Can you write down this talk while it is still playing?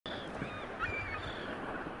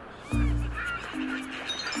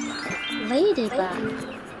Ladybug.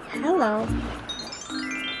 Hello.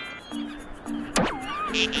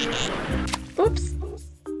 Oops.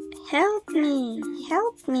 Help me.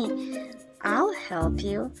 Help me. I'll help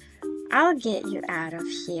you. I'll get you out of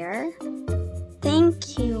here.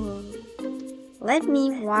 Thank you. Let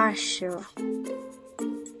me wash you.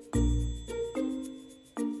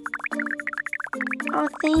 Oh,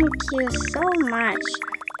 thank you so much.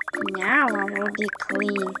 Now I will be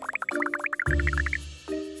clean.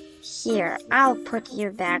 Here, I'll put you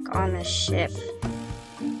back on the ship.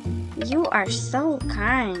 You are so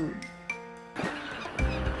kind.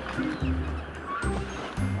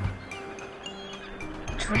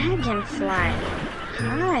 Dragonfly,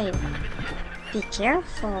 hi. Be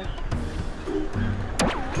careful.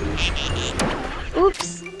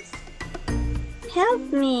 Oops. Help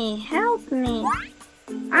me, help me.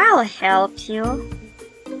 I'll help you.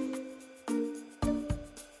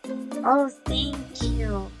 Oh, thank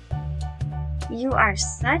you. You are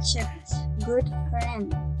such a good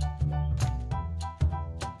friend.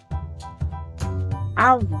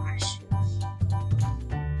 I'll wash you.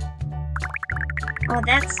 Oh,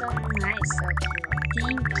 that's so nice of you.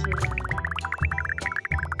 Thank you.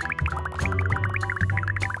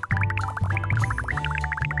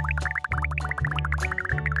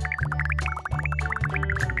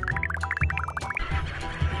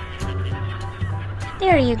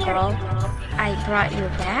 There you go. I brought you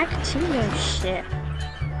back to your ship.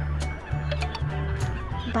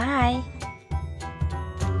 Bye.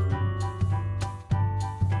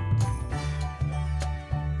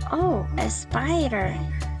 Oh, a spider.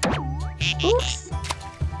 Oops.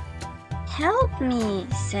 Help me,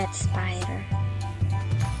 said Spider.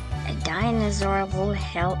 A dinosaur will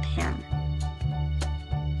help him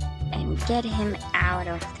and get him out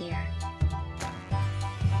of there.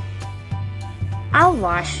 I'll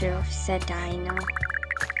wash you, said Dino.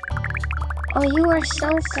 Oh, you are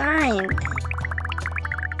so kind.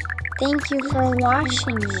 Thank you for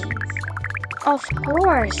washing me. Of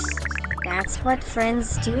course. That's what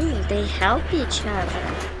friends do. They help each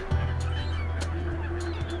other.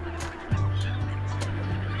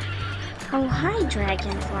 Oh, hi,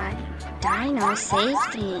 Dragonfly. Dino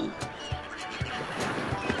saved me.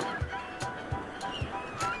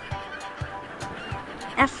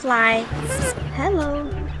 A fly. Hello.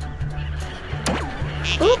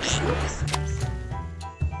 Oops.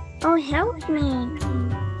 Oh, help me.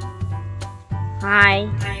 Hi.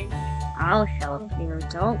 I'll help you,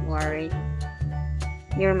 don't worry.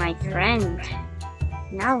 You're my friend.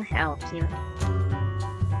 I'll help you.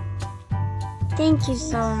 Thank you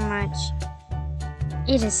so much.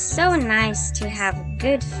 It is so nice to have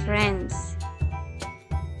good friends.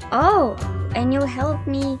 Oh, and you'll help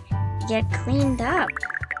me get cleaned up.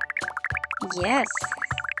 Yes.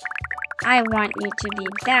 I want you to be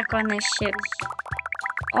back on the ship.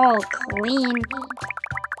 All clean.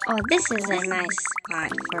 Oh, this is a nice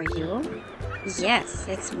spot for you. Yes,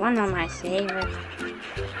 it's one of my favorites.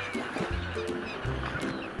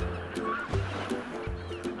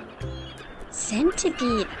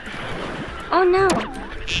 Centipede. Oh no,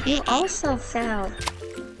 you also fell.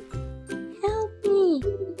 Help me.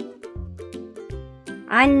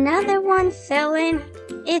 Another one fell in.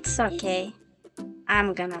 It's okay.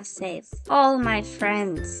 I'm gonna save all my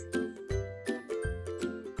friends.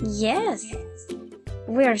 Yes.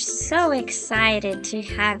 We're so excited to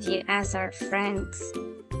have you as our friends.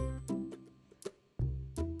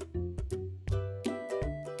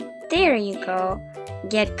 There you go.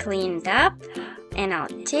 Get cleaned up, and I'll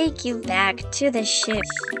take you back to the ship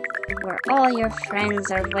where all your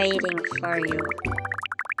friends are waiting for you.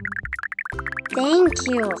 Thank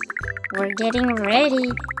you. We're getting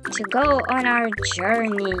ready to go on our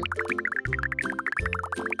journey.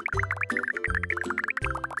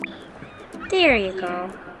 There you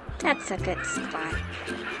go. That's a good spot.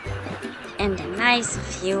 And a nice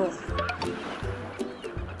view.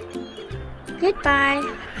 Goodbye.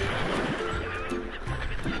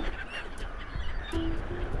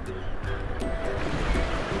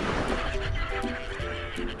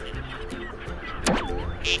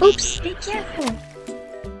 Oops, be careful.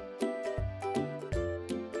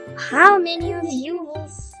 How many of you will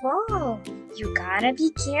fall? You gotta be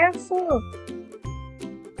careful.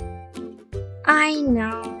 I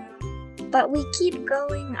know, but we keep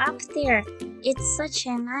going up there. It's such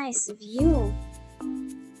a nice view.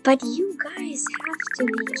 But you guys have to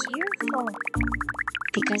be careful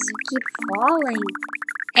because you keep falling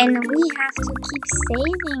and we have to keep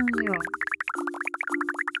saving you.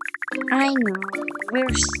 I know,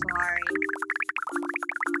 we're sorry.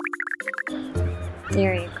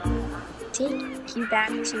 There you go. Take you back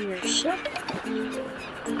to your ship.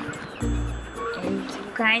 And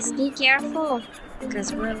you guys be careful,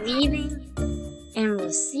 because we're leaving, and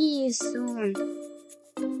we'll see you soon.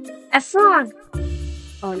 A frog!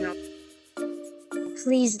 Oh no.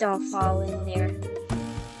 Please don't fall in there.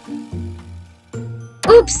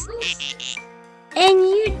 Oops! And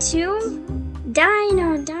you too?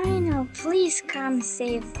 Dino, please come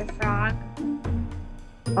save the frog.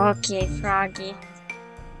 Okay, Froggy.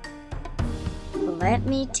 Let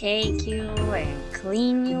me take you and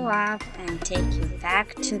clean you up and take you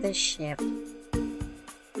back to the ship.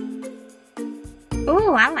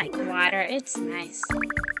 Ooh, I like water. It's nice.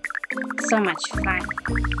 So much fun.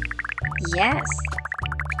 Yes.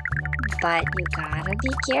 But you gotta be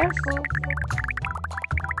careful.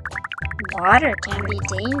 Water can be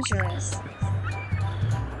dangerous.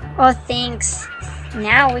 Oh, thanks.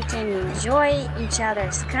 Now we can enjoy each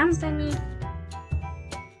other's company.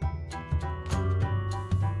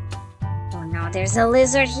 Oh no, there's a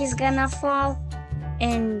lizard. He's gonna fall.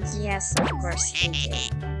 And yes, of course he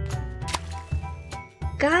did.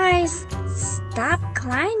 Guys, stop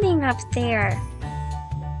climbing up there.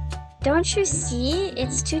 Don't you see?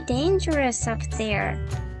 It's too dangerous up there.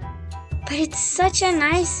 But it's such a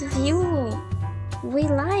nice view. We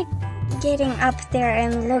like getting up there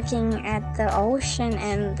and looking at the ocean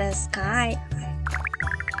and the sky.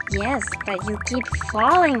 Yes, but you keep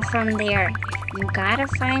falling from there. You gotta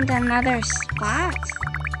find another spot.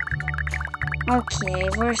 Okay,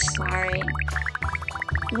 we're sorry.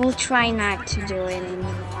 We'll try not to do it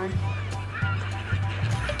anymore.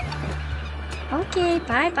 Okay,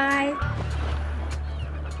 bye-bye.